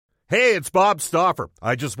Hey, it's Bob Stauffer.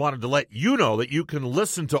 I just wanted to let you know that you can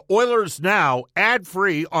listen to Oilers Now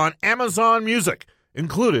ad-free on Amazon Music,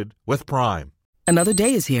 included with Prime. Another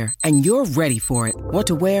day is here, and you're ready for it. What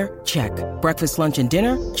to wear? Check. Breakfast, lunch, and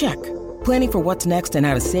dinner? Check. Planning for what's next and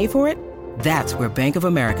how to save for it? That's where Bank of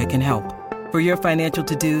America can help. For your financial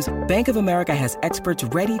to-dos, Bank of America has experts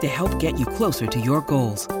ready to help get you closer to your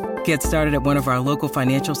goals. Get started at one of our local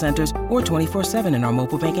financial centers or 24/7 in our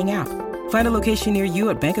mobile banking app. Find a location near you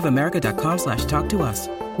at bankofamerica.com/talktous.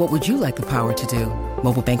 What would you like the power to do?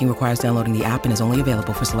 Mobile banking requires downloading the app and is only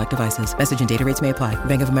available for select devices. Message and data rates may apply.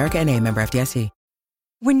 Bank of America N.A., member FDIC.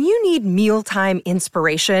 When you need mealtime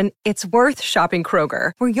inspiration, it's worth shopping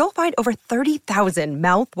Kroger, where you'll find over 30,000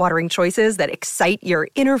 mouth-watering choices that excite your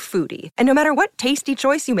inner foodie. And no matter what tasty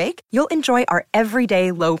choice you make, you'll enjoy our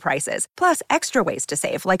everyday low prices, plus extra ways to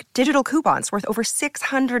save, like digital coupons worth over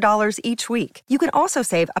 $600 each week. You can also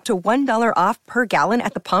save up to $1 off per gallon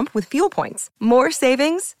at the pump with fuel points. More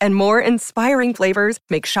savings and more inspiring flavors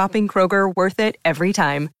make shopping Kroger worth it every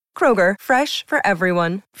time. Kroger, fresh for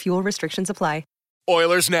everyone. Fuel restrictions apply.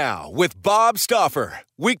 Oilers Now with Bob Stauffer.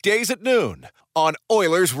 Weekdays at noon on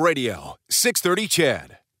Oilers Radio, 630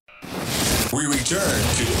 CHED. We return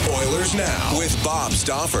to Oilers Now with Bob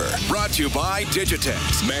Stauffer. Brought to you by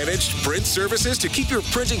Digitex. Managed print services to keep your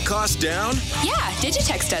printing costs down? Yeah,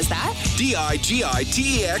 Digitex does that. Digitex.ca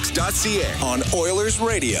on Oilers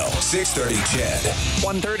Radio, 630 CHED.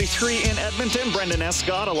 1:33 in Edmonton. Brendan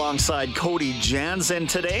Escott alongside Cody Jansen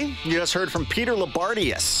today. You just heard from Peter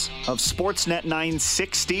Labardius of Sportsnet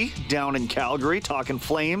 960 down in Calgary, talking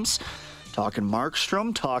Flames, talking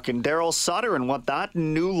Markstrom, talking Daryl Sutter, and what that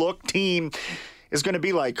new look team is going to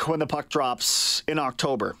be like when the puck drops in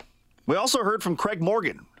October. We also heard from Craig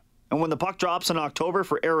Morgan. And when the puck drops in October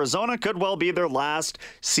for Arizona, could well be their last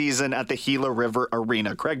season at the Gila River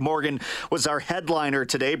Arena. Craig Morgan was our headliner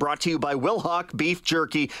today, brought to you by Wilhauk Beef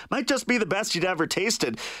Jerky. Might just be the best you'd ever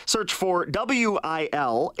tasted. Search for WILHAUK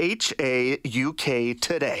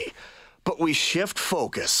today. But we shift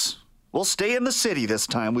focus. We'll stay in the city this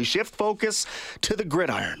time. We shift focus to the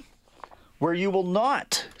gridiron, where you will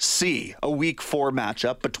not see a Week 4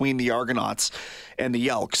 matchup between the Argonauts and the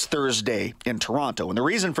Elks Thursday in Toronto. And the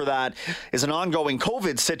reason for that is an ongoing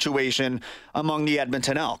COVID situation among the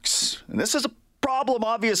Edmonton Elks. And this is a problem,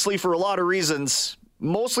 obviously, for a lot of reasons,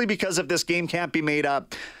 mostly because if this game can't be made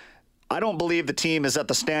up, I don't believe the team is at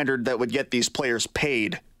the standard that would get these players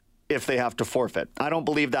paid if they have to forfeit. I don't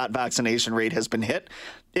believe that vaccination rate has been hit.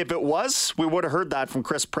 If it was, we would have heard that from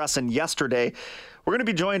Chris Presson yesterday. We're going to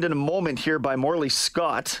be joined in a moment here by Morley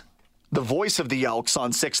Scott, the voice of the Elks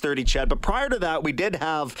on 630 CHED. But prior to that, we did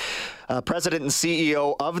have President and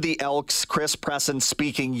CEO of the Elks, Chris Presson,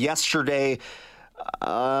 speaking yesterday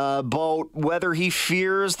about whether he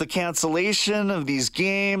fears the cancellation of these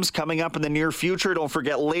games coming up in the near future. Don't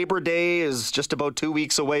forget, Labor Day is just about 2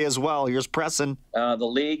 weeks away as well. Here's Presson. The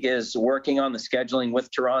league is working on the scheduling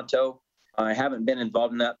with Toronto. I haven't been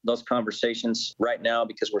involved in those conversations right now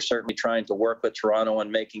because we're certainly trying to work with Toronto on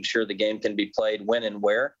making sure the game can be played when and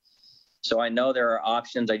where. So I know there are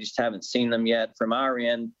options. I just haven't seen them yet. From our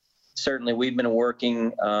end, certainly we've been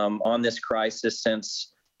working on this crisis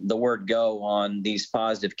since the word go on these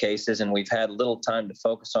positive cases, and we've had little time to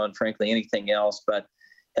focus on, frankly, anything else. But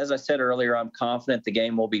as I said earlier, I'm confident the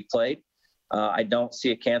game will be played. I don't see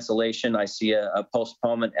a cancellation. I see a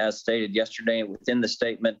postponement, as stated yesterday within the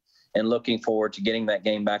statement, and looking forward to getting that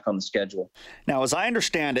game back on the schedule. Now, as I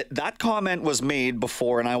understand it, that comment was made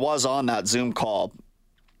before, and I was on that Zoom call,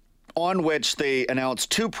 on which they announced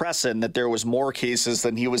to Presson that there was more cases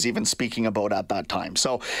than he was even speaking about at that time.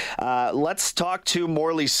 So let's talk to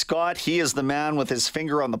Morley Scott. He is the man with his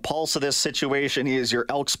finger on the pulse of this situation. He is your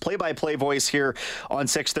Elks play-by-play voice here on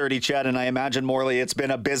 630 CHED. And I imagine, Morley, it's been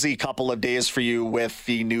a busy couple of days for you with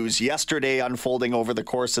the news yesterday unfolding over the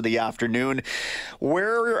course of the afternoon.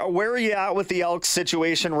 Where are you at with the Elks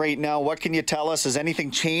situation right now? What can you tell us? Has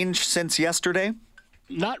anything changed since yesterday?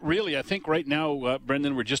 Not really. I think right now,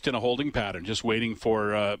 Brendan, we're just in a holding pattern, just waiting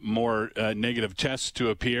for more negative tests to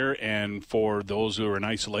appear and for those who are in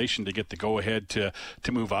isolation to get the go-ahead to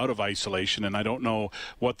move out of isolation. And I don't know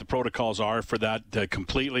what the protocols are for that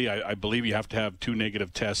completely. I believe you have to have 2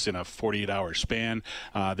 negative tests in a 48-hour span.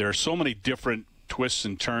 There are so many different twists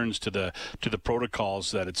and turns to the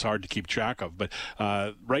protocols that it's hard to keep track of. But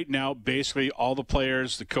right now, basically all the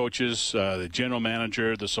players, the coaches, the general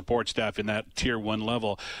manager, the support staff in that tier 1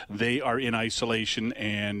 level, they are in isolation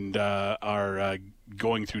and are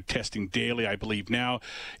going through testing daily, I believe, now,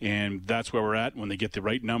 and that's where we're at. When they get the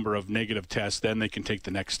right number of negative tests, then they can take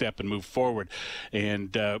the next step and move forward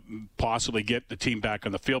and possibly get the team back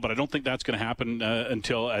on the field. But I don't think that's going to happen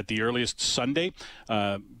until at the earliest Sunday.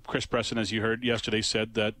 Chris Presson, as you heard yesterday,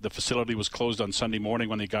 said that the facility was closed on Sunday morning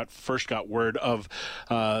when they first got word of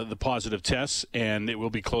the positive tests, and it will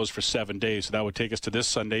be closed for 7 days. So that would take us to this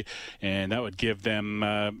Sunday, and that would give them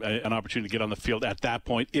an opportunity to get on the field at that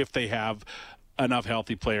point if they have enough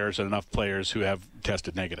healthy players and enough players who have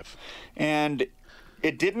tested negative. And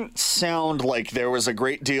it didn't sound like there was a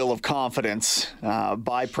great deal of confidence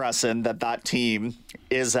by Presson that team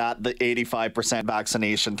is at the 85%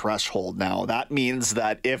 vaccination threshold now. That means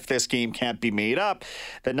that if this game can't be made up,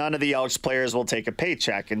 then none of the Elks players will take a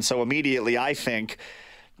paycheck. And so immediately I think,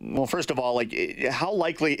 well, first of all, how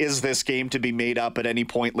likely is this game to be made up at any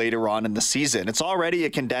point later on in the season? It's already a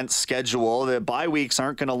condensed schedule. The bye weeks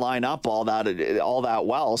aren't going to line up all that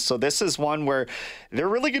well. So this is one where they're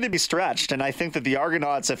really going to be stretched. And I think that the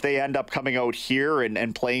Argonauts, if they end up coming out here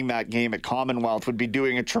and playing that game at Commonwealth, would be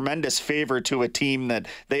doing a tremendous favor to a team that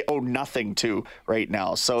they owe nothing to right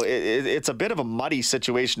now. So it's a bit of a muddy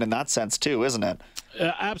situation in that sense too, isn't it?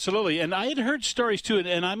 Absolutely, and I had heard stories too,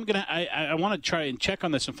 and I want to try and check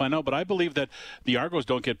on this and find out. But I believe that the Argos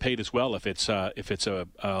don't get paid as well if it's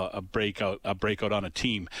a breakout on a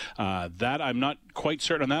team. That I'm not quite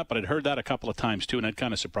certain on that, but I'd heard that a couple of times too, and that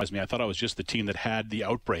kind of surprised me. I thought it was just the team that had the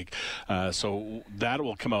outbreak, so that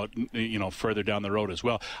will come out, further down the road as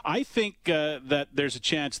well. I think that there's a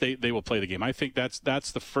chance they will play the game. I think that's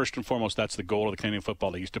the first and foremost. That's the goal of the Canadian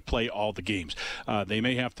Football League, is to play all the games. They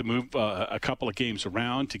may have to move a couple of games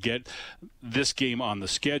around to get this game on the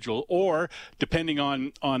schedule, or depending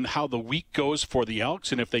on how the week goes for the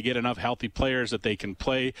Elks and if they get enough healthy players that they can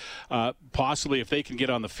play, possibly if they can get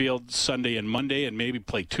on the field Sunday and Monday and maybe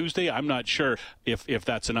play Tuesday. I'm not sure if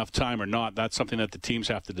that's enough time or not. That's something that the teams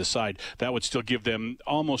have to decide. That would still give them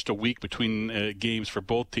almost a week between games for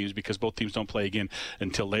both teams, because both teams don't play again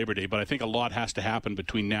until Labor Day. But I think a lot has to happen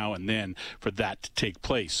between now and then for that to take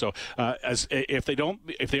place. So if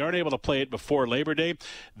they aren't able to play it before Labor Day,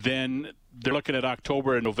 then they're looking at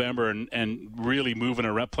October and November and really moving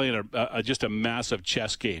around, playing just a massive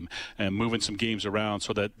chess game and moving some games around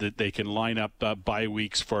so that they can line up bye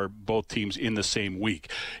weeks for both teams in the same week,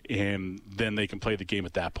 and then they can play the game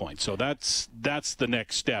at that point. So that's the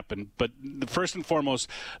next step. But first and foremost,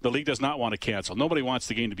 the league does not want to cancel. Nobody wants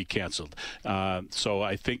the game to be canceled. So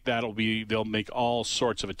I think they'll make all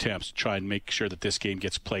sorts of attempts to try and make sure that this game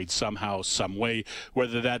gets played somehow, some way,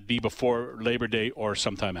 whether that be before Labor Day or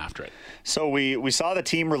sometime after it. So we saw the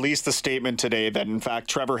team release the statement today that, in fact,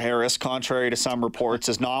 Trevor Harris, contrary to some reports,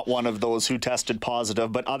 is not one of those who tested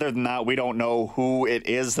positive. But other than that, we don't know who it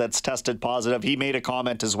is that's tested positive. He made a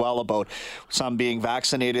comment as well about some being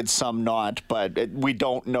vaccinated, some not. But we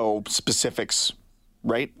don't know specifics.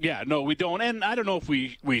 Right? Yeah, no, we don't. And I don't know if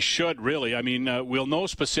we should, really. I mean, we'll know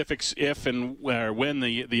specifics if and when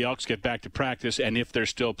the Elks get back to practice, and if there's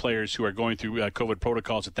still players who are going through COVID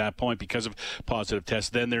protocols at that point because of positive tests,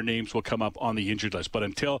 then their names will come up on the injured list. But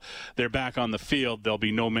until they're back on the field, there'll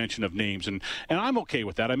be no mention of names. And I'm okay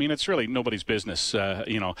with that. I mean, it's really nobody's business.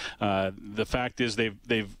 The fact is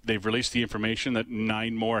they've released the information that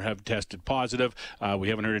 9 more have tested positive. We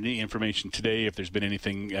haven't heard any information today if there's been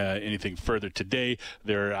anything further today.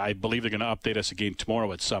 I believe they're going to update us again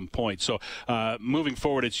tomorrow at some point. So moving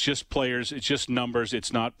forward, it's just players, it's just numbers.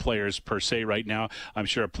 It's not players per se right now. I'm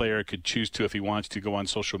sure a player could choose to, if he wants to, go on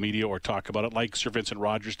social media or talk about it, like Sir Vincent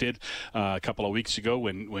Rogers did a couple of weeks ago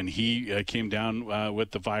when he came down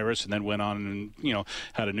with the virus, and then went on and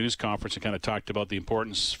had a news conference and kind of talked about the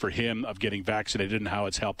importance for him of getting vaccinated and how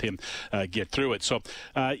it's helped him get through it. So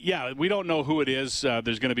we don't know who it is.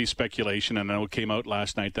 There's going to be speculation, and I know it came out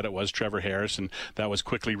last night that it was Trevor Harris, and that was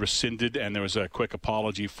quickly rescinded, and there was a quick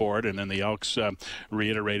apology for it. And then the Elks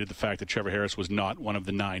reiterated the fact that Trevor Harris was not one of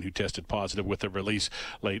the 9 who tested positive with a release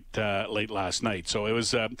late last night. So it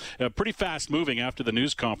was pretty fast moving after the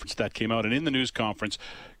news conference that came out. And in the news conference,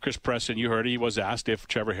 Chris Presson, you heard, he was asked if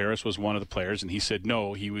Trevor Harris was one of the players, and he said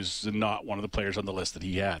no, he was not one of the players on the list that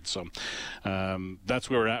he had. So that's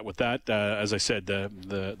where we're at with that. As I said,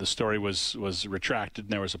 the story was retracted,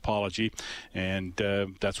 and there was apology, and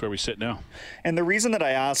that's where we sit now. And the reason that I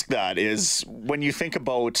ask that is when you think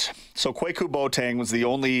about, so Kwaku Boateng was the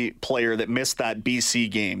only player that missed that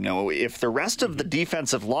BC game. Now, if the rest of the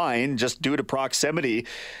defensive line, just due to proximity,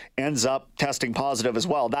 ends up testing positive as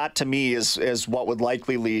well, that to me is what would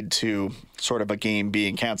likely lead to sort of a game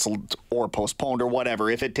being canceled or postponed or whatever.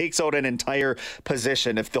 If it takes out an entire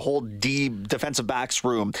position, if the whole defensive backs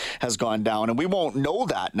room has gone down, and we won't know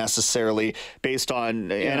that necessarily based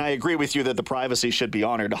on, and I agree with you that the privacy should be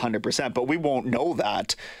honored 100%, but we won't know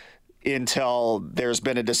that until there's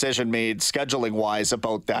been a decision made scheduling wise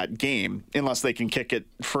about that game, unless they can kick it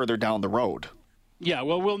further down the road. Yeah,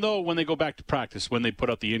 well, we'll know when they go back to practice, when they put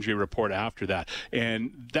out the injury report after that.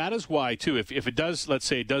 And that is why, too, if it does, let's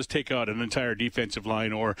say it does take out an entire defensive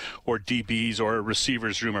line or DBs or a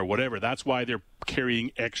receivers room or whatever, that's why they're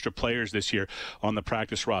carrying extra players this year on the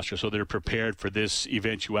practice roster, so they're prepared for this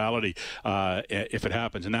eventuality if it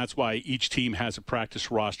happens. And that's why each team has a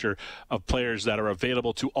practice roster of players that are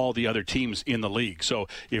available to all the other teams in the league. So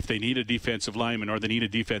if they need a defensive lineman or they need a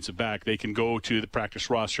defensive back, they can go to the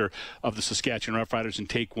practice roster of the Saskatchewan Roughriders and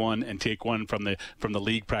take one from the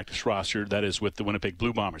league practice roster that is with the Winnipeg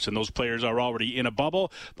Blue Bombers. And those players are already in a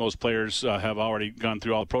bubble. Those players have already gone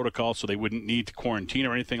through all the protocols, so they wouldn't need to quarantine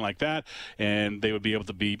or anything like that. And they would be able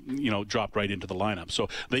to be, dropped right into the lineup. So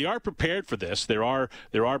they are prepared for this. There are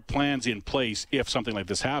plans in place if something like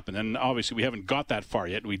this happened. And obviously we haven't got that far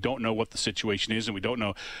yet. We don't know what the situation is, and we don't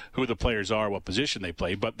know who the players are, what position they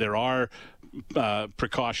play. But there are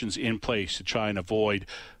precautions in place to try and avoid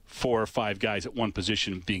 4 or 5 guys at one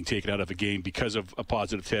position being taken out of a game because of a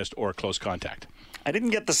positive test or a close contact. I didn't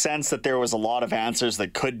get the sense that there was a lot of answers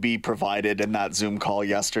that could be provided in that Zoom call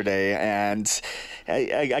yesterday, and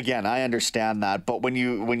again, I understand that. But when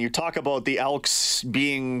you talk about the Elks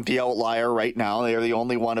being the outlier right now, they are the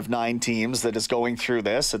only one of 9 teams that is going through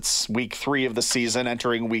this. It's week 3 of the season,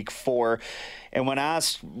 entering week 4. And when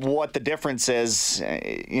asked what the difference is,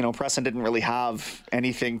 Preston didn't really have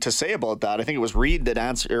anything to say about that. I think it was Reed that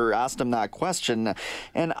asked him that question.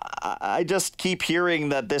 And I just keep hearing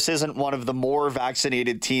that this isn't one of the more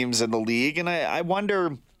vaccinated teams in the league. And I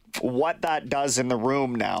wonder what that does in the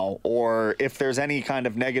room now, or if there's any kind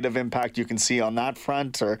of negative impact you can see on that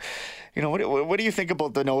front, or, what do you think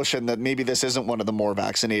about the notion that maybe this isn't one of the more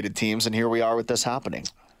vaccinated teams, and here we are with this happening?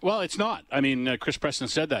 Well, it's not. I mean, Chris Preston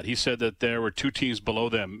said that. He said that there were 2 teams below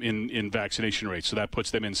them in vaccination rates. So that puts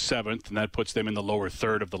them in 7th, and that puts them in the lower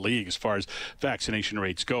third of the league as far as vaccination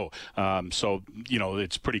rates go. So,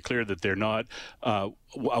 it's pretty clear that they're not a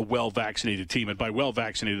well-vaccinated team. And by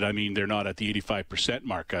well-vaccinated, I mean they're not at the 85%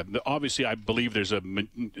 mark. Obviously, I believe there's a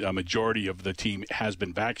majority of the team has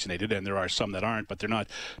been vaccinated, and there are some that aren't, but they're not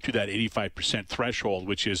to that 85% threshold,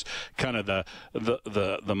 which is kind of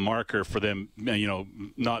the marker for them,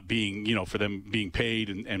 not being, for them being paid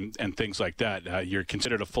and things like that. You're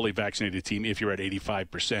considered a fully vaccinated team if you're at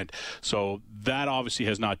 85%. So that obviously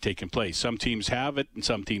has not taken place. Some teams have it and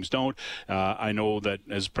some teams don't. I know that,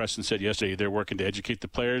 as Preston said yesterday, they're working to educate the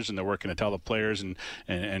players, and they're working to tell the players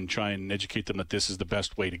and try and educate them that this is the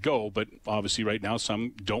best way to go. But obviously right now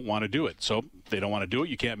some don't want to do it. So if they don't want to do it,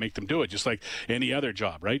 you can't make them do it, just like any other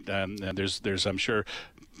job, right? And there's I'm sure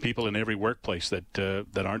people in every workplace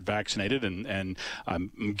that aren't vaccinated, and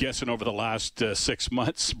I'm guessing over the last 6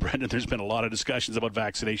 months, Brendan, there's been a lot of discussions about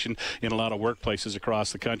vaccination in a lot of workplaces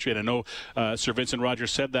across the country. And I know Sir Vincent Rogers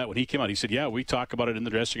said that when he came out. He said, yeah, we talk about it in the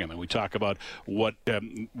dressing room, and we talk about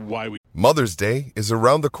why we... Mother's Day is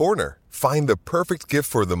around the corner. Find the perfect gift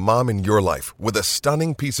for the mom in your life with a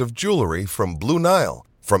stunning piece of jewelry from Blue Nile.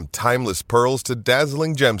 From timeless pearls to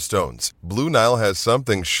dazzling gemstones, Blue Nile has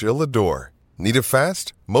something she'll adore. Need it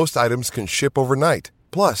fast? Most items can ship overnight.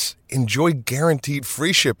 Plus, enjoy guaranteed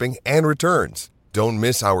free shipping and returns. Don't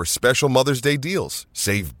miss our special Mother's Day deals.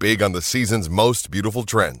 Save big on the season's most beautiful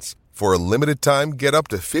trends. For a limited time, get up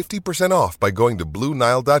to 50% off by going to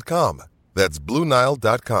BlueNile.com. That's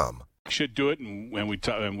BlueNile.com. Should do it,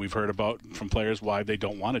 and we've heard about from players why they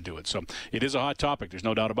don't want to do it. So it is a hot topic. There's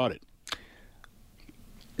no doubt about it.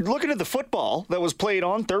 Looking at the football that was played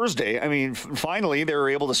on Thursday, I mean, finally they were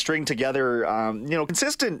able to string together,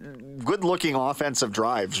 consistent, good-looking offensive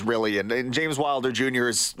drives, really. And James Wilder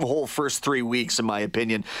Jr.'s whole first 3 weeks, in my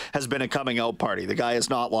opinion, has been a coming-out party. The guy has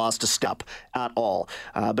not lost a step at all.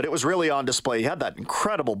 But it was really on display. He had that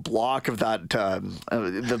incredible block of that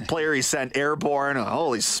the player he sent airborne.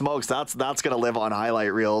 Holy smokes, that's going to live on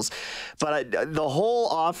highlight reels. But the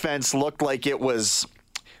whole offense looked like it was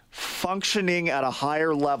functioning at a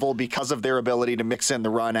higher level because of their ability to mix in the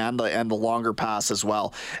run and the longer pass as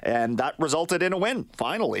well. And that resulted in a win,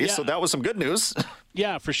 finally. Yeah. So that was some good news.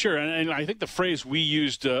 Yeah, for sure. And I think the phrase we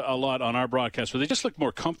used a lot on our broadcast was they just looked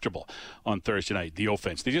more comfortable on Thursday night, the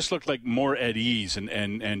offense. They just looked like more at ease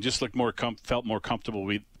and just looked felt more comfortable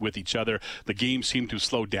with each other. The game seemed to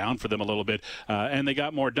slow down for them a little bit, and they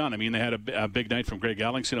got more done. I mean, they had a big night from Greg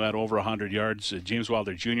Ellingson, who had over 100 yards. James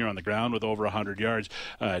Wilder Jr. on the ground with over 100 yards.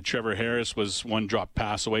 Trevor Harris was one drop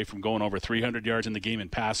pass away from going over 300 yards in the game in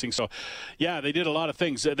passing. So, yeah, they did a lot of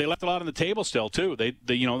things. They left a lot on the table still, too. They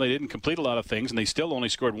didn't complete a lot of things, and they still only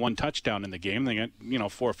scored one touchdown in the game. They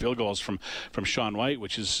got 4 field goals from Sean White,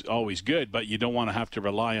 which is always good, but you don't want to have to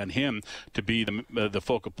rely on him to be the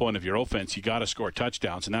focal point of your offense. You got to score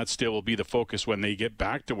touchdowns, and that still will be the focus when they get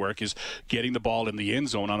back to work, is getting the ball in the end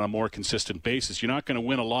zone on a more consistent basis. You're not going to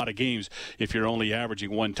win a lot of games if you're only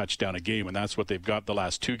averaging 1 touchdown a game, and that's what they've got the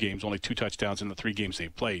last 2 games, only 2 touchdowns in the 3 games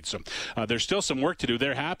they've played. So there's still some work to do.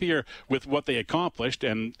 They're happier with what they accomplished,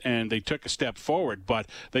 and they took a step forward, but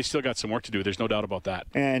they still got some work to do. There's no doubt about that.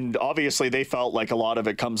 And obviously they felt like a lot of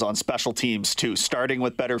it comes on special teams too, starting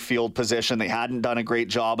with better field position. They hadn't done a great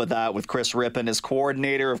job of that with Chris Rippon as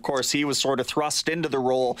coordinator. Of course, he was sort of thrust into the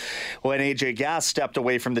role when AJ Gass stepped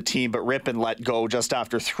away from the team, but Rippon let go just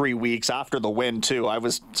after 3 weeks after the win too. I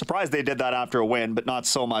was surprised they did that after a win, but not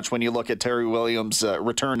so much when you look at Terry Williams'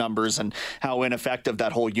 return numbers and how ineffective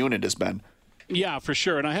that whole unit has been. Yeah, for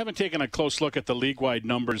sure. And I haven't taken a close look at the league-wide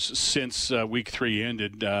numbers since Week 3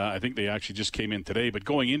 ended. I think they actually just came in today. But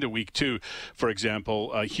going into Week 2, for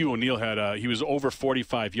example, Hugh O'Neill he was over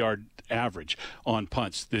 45-yard average on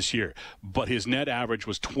punts this year. But his net average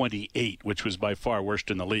was 28, which was by far worst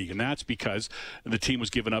in the league. And that's because the team was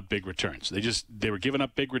giving up big returns. They were giving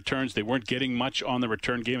up big returns. They weren't getting much on the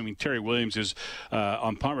return game. I mean, Terry Williams is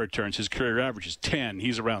on punt returns. His career average is 10.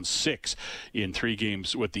 He's around 6 in 3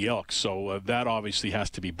 games with the Elks. So that obviously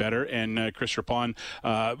has to be better, and Chris Rippon,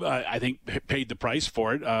 I think, paid the price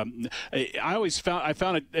for it. I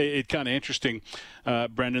found it kind of interesting,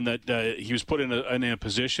 Brendan, that he was put in a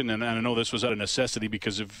position, and I know this was out of necessity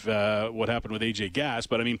because of what happened with AJ Gass,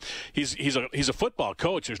 but I mean, he's a football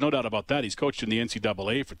coach. There's no doubt about that. He's coached in the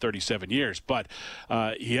NCAA for 37 years, but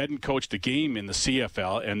he hadn't coached a game in the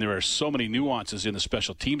CFL, and there are so many nuances in the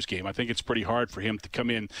special teams game. I think it's pretty hard for him to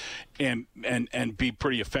come in and be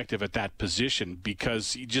pretty effective at that position,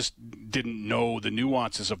 because he just didn't know the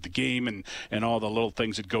nuances of the game and all the little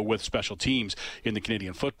things that go with special teams in the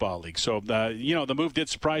Canadian Football League. So, the move did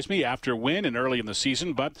surprise me after a win and early in the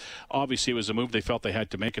season, but obviously it was a move they felt they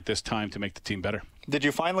had to make at this time to make the team better. Did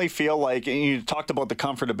you finally feel like, you talked about the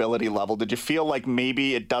comfortability level, did you feel like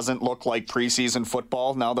maybe it doesn't look like preseason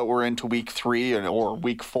football now that we're into Week 3 or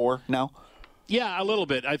Week 4 now? Yeah, a little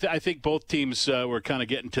bit. I think both teams were kind of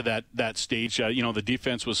getting to that stage. The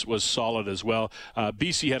defense was solid as well.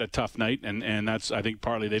 BC had a tough night, and that's, I think,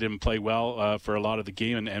 partly they didn't play well for a lot of the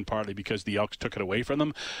game, and partly because the Elks took it away from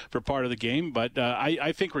them for part of the game. But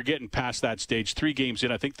I think we're getting past that stage. 3 games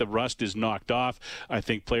in, I think the rust is knocked off. I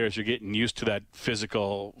think players are getting used to that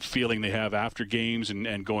physical feeling they have after games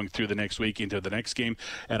and going through the next week into the next game.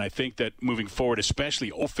 And I think that moving forward, especially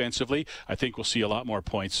offensively, I think we'll see a lot more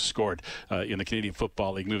points scored in the Canadian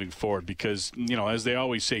Football League moving forward, because as they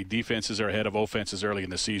always say, defenses are ahead of offenses early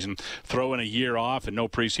in the season. Throw in a year off and no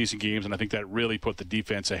preseason games, and I think that really put the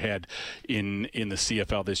defense ahead in the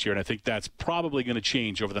CFL this year, and I think that's probably going to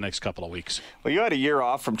change over the next couple of weeks. Well, you had a year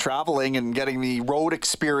off from traveling and getting the road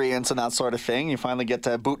experience and that sort of thing. You finally get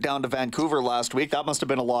to boot down to Vancouver last week. That must have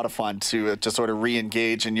been a lot of fun to sort of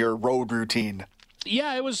re-engage in your road routine.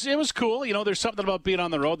 Yeah, it was cool. There's something about being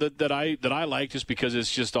on the road that I like, just because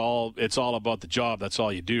it's all about the job. That's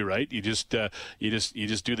all you do, right? You just do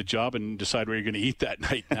the job and decide where you're going to eat that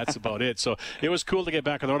night, and that's about it. So it was cool to get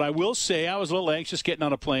back on the road. I will say I was a little anxious getting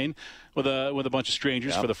on a plane with a bunch of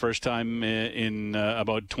strangers for the first time in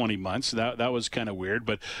about 20 months. That was kind of weird,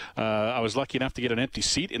 but I was lucky enough to get an empty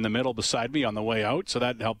seat in the middle beside me on the way out, so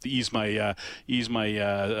that helped ease my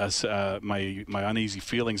uneasy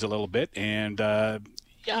feelings a little bit. And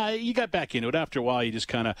you got back into it. After a while, you just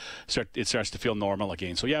kind of starts to feel normal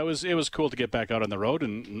again. So yeah, it was cool to get back out on the road,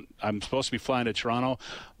 and I'm supposed to be flying to Toronto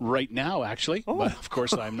right now, actually, but of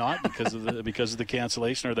course I'm not because of the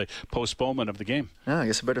cancellation or the postponement of the game. I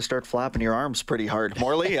guess I better start flapping your arms pretty hard,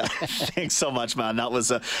 Morley. Thanks so much, man. That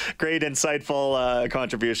was a great, insightful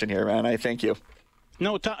contribution here, man. I thank you.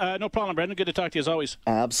 No problem, Brendan. Good to talk to you as always.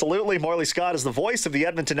 Absolutely. Morley Scott is the voice of the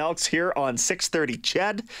Edmonton Elks here on 630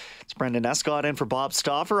 CHED. It's Brendan Escott in for Bob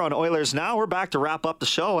Stauffer on Oilers Now. We're back to wrap up the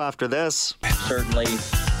show after this. Certainly,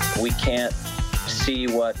 we can't see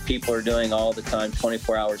what people are doing all the time,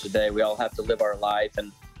 24 hours a day. We all have to live our life,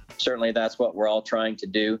 and certainly that's what we're all trying to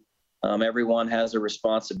do. Everyone has a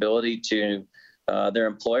responsibility to their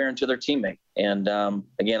employer and to their teammate. And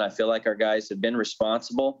again, I feel like our guys have been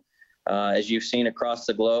responsible. As you've seen across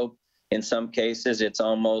the globe, in some cases, it's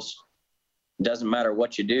almost doesn't matter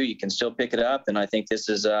what you do, you can still pick it up. And I think this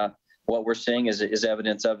is what we're seeing is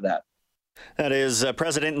evidence of that. That is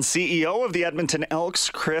President and CEO of the Edmonton Elks,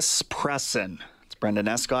 Chris Presson. It's Brendan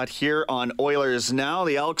Escott here on Oilers Now.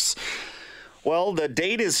 The Elks, well, the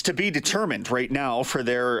date is to be determined right now for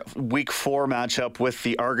their Week 4 matchup with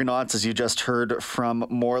the Argonauts, as you just heard from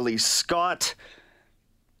Morley Scott.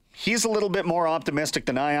 He's a little bit more optimistic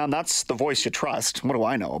than I am. That's the voice you trust. What do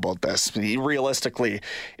I know about this? Realistically,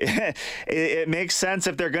 it makes sense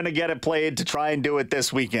if they're going to get it played to try and do it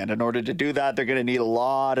this weekend. In order to do that, they're going to need a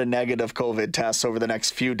lot of negative COVID tests over the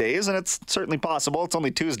next few days, and it's certainly possible. It's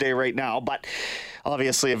only Tuesday right now, but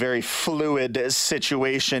obviously a very fluid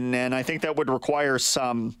situation, and I think that would require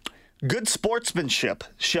some good sportsmanship,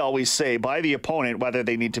 shall we say, by the opponent, whether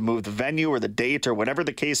they need to move the venue or the date or whatever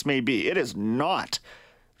the case may be. It is not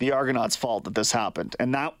the Argonauts' fault that this happened.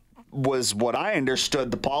 And that was what I understood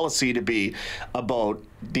the policy to be about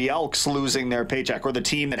the Elks losing their paycheck, or the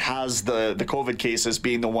team that has the COVID cases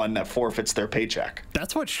being the one that forfeits their paycheck.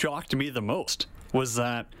 That's what shocked me the most, was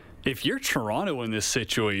that if you're Toronto in this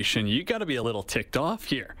situation, you got to be a little ticked off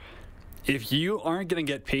here. If you aren't going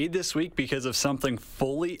to get paid this week because of something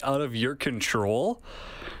fully out of your control,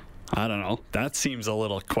 I don't know. That seems a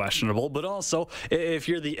little questionable. But also, if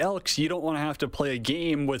you're the Elks, you don't want to have to play a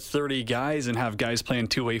game with 30 guys and have guys playing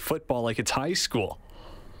two-way football like it's high school.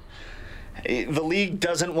 The league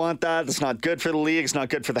doesn't want that. It's not good for the league. It's not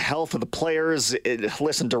good for the health of the players.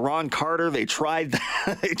 Listen to Ron Carter. They tried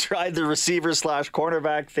the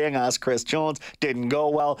receiver/cornerback thing. Asked Chris Jones. Didn't go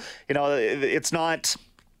well. You know, it's not.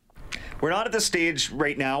 We're not at the stage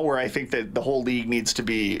right now where I think that the whole league needs to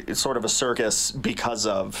be sort of a circus because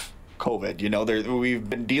of COVID. You know, we've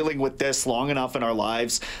been dealing with this long enough in our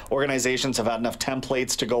lives. Organizations have had enough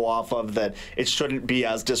templates to go off of that it shouldn't be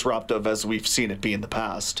as disruptive as we've seen it be in the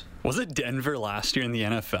past. Was it Denver last year in the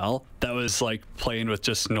NFL that was like playing with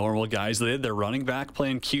just normal guys? They had their running back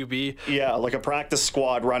playing QB. Yeah, like a practice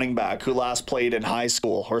squad running back who last played in high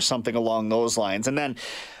school or something along those lines. And then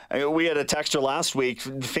we had a texter last week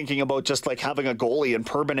thinking about just like having a goalie in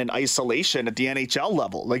permanent isolation at the NHL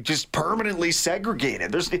level, like just permanently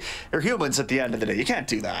segregated. They're humans at the end of the day. You can't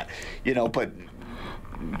do that, you know, but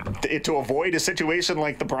to avoid a situation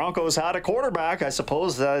like the Broncos had a quarterback, I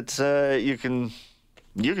suppose that you can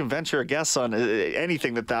venture a guess on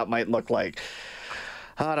anything that might look like.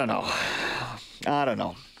 I don't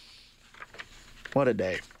know. What a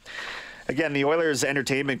day. Again, the Oilers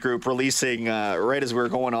Entertainment Group releasing, right as we were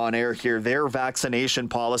going on air here, their vaccination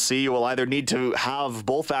policy. You will either need to have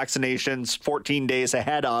both vaccinations 14 days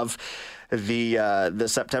ahead of the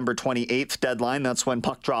September 28th deadline. That's when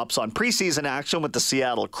puck drops on preseason action with the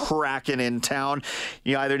Seattle Kraken in town.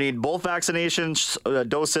 You either need both vaccinations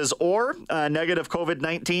doses or a negative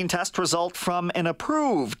COVID-19 test result from an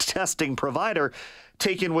approved testing provider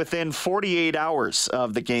taken within 48 hours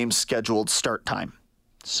of the game's scheduled start time.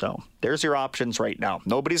 So there's your options right now.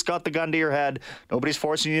 Nobody's got the gun to your head. Nobody's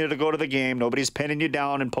forcing you to go to the game. Nobody's pinning you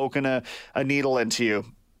down and poking a needle into you.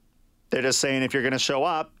 They're just saying if you're going to show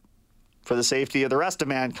up for the safety of the rest of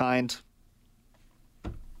mankind,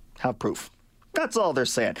 have proof. That's all they're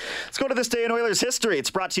saying. Let's go to this day in Oilers history. It's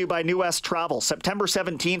brought to you by New West Travel. September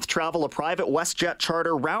 17th, travel a private WestJet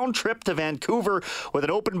charter round trip to Vancouver with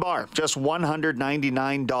an open bar. Just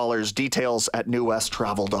 $199. Details at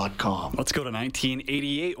newwesttravel.com. Let's go to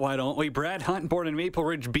 1988. Why don't we? Brad Hunt, born in Maple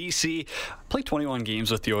Ridge, BC, played 21 games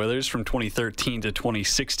with the Oilers from 2013 to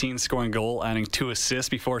 2016, scoring a goal, adding 2 assists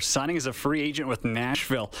before signing as a free agent with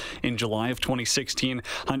Nashville in July of 2016.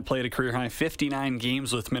 Hunt played a career-high 59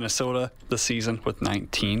 games with Minnesota this season with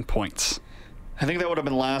 19 points. I think that would have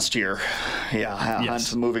been last year. Yeah, yes.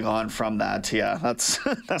 Hunt moving on from that. Yeah,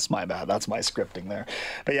 that's my bad. That's my scripting there.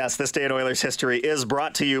 But yes, this day in Oilers history is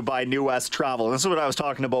brought to you by New West Travel. This is what I was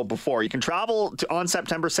talking about before. You can travel on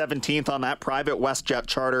September 17th on that private WestJet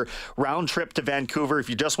charter round trip to Vancouver. If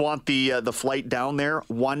you just want the flight down there,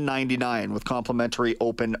 $199 with complimentary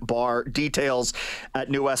open bar. Details at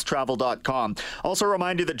newwesttravel.com. Also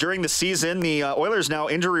remind you that during the season, the Oilers Now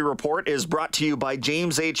injury report is brought to you by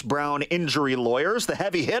James H. Brown Injury Lawyers, the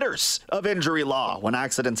heavy hitters of injury law. When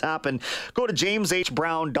accidents happen, go to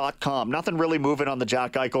jameshbrown.com. Nothing really moving on the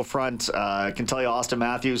Jack Eichel front. I can tell you Austin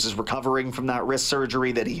Matthews is recovering from that wrist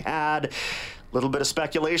surgery that he had. A little bit of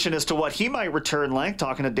speculation as to what he might return like,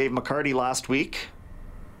 talking to Dave McCarty last week.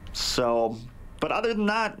 So, but other than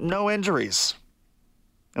that, no injuries.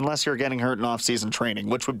 Unless you're getting hurt in off-season training,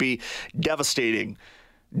 which would be devastating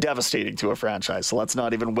devastating to a franchise. So let's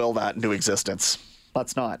not even will that into existence.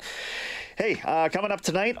 Let's not. Hey, coming up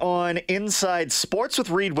tonight on Inside Sports with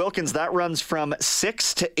Reed Wilkins, that runs from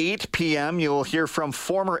 6 to 8 p.m. You'll hear from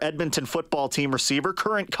former Edmonton football team receiver,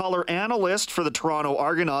 current color analyst for the Toronto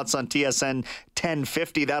Argonauts on TSN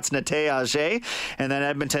 1050. That's Nate Auger. And then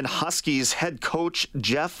Edmonton Huskies head coach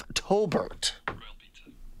Jeff Tolbert.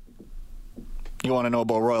 You want to know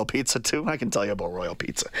about Royal Pizza, too? I can tell you about Royal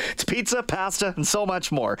Pizza. It's pizza, pasta, and so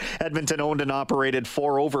much more. Edmonton owned and operated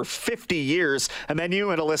for over 50 years. A menu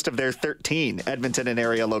and a list of their 13 Edmonton and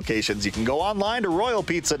area locations. You can go online to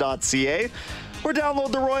royalpizza.ca or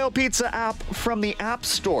download the Royal Pizza app from the App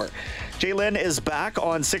Store. Jalen is back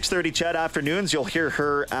on 6:30 CHED Afternoons. You'll hear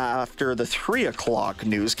her after the 3 o'clock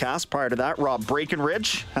newscast. Prior to that, Rob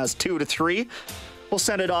Breckenridge has 2 to 3. We'll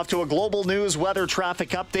send it off to a global news weather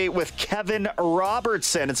traffic update with Kevin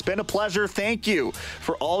Robertson. It's been a pleasure. Thank you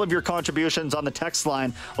for all of your contributions on the text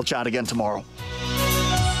line. We'll chat again tomorrow.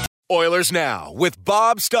 Oilers Now with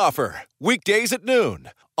Bob Stauffer. Weekdays at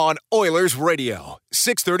noon on Oilers Radio,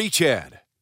 630 CHED.